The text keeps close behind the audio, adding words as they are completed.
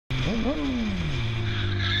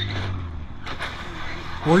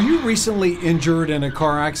Were you recently injured in a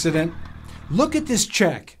car accident? Look at this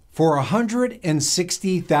check for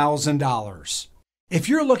 $160,000. If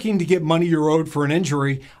you're looking to get money you're owed for an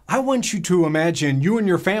injury, I want you to imagine you and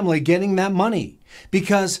your family getting that money,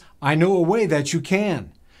 because I know a way that you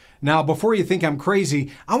can. Now, before you think I'm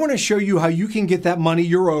crazy, I want to show you how you can get that money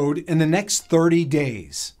you're owed in the next 30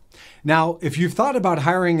 days. Now, if you've thought about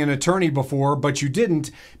hiring an attorney before, but you didn't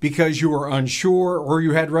because you were unsure or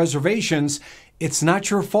you had reservations, it's not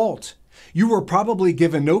your fault. You were probably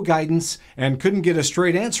given no guidance and couldn't get a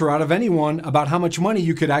straight answer out of anyone about how much money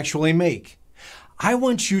you could actually make. I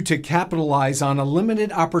want you to capitalize on a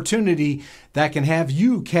limited opportunity that can have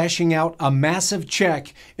you cashing out a massive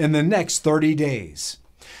check in the next 30 days.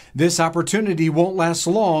 This opportunity won't last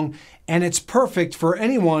long, and it's perfect for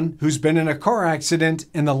anyone who's been in a car accident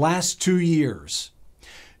in the last 2 years.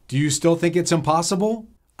 Do you still think it's impossible?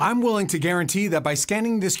 I'm willing to guarantee that by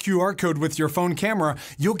scanning this QR code with your phone camera,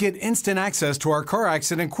 you'll get instant access to our car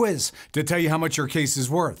accident quiz to tell you how much your case is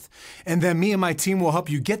worth. And then me and my team will help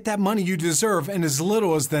you get that money you deserve in as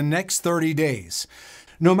little as the next 30 days.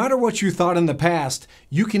 No matter what you thought in the past,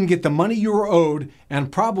 you can get the money you were owed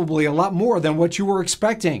and probably a lot more than what you were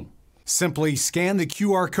expecting. Simply scan the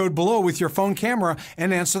QR code below with your phone camera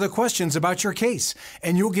and answer the questions about your case,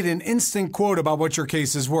 and you'll get an instant quote about what your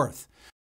case is worth.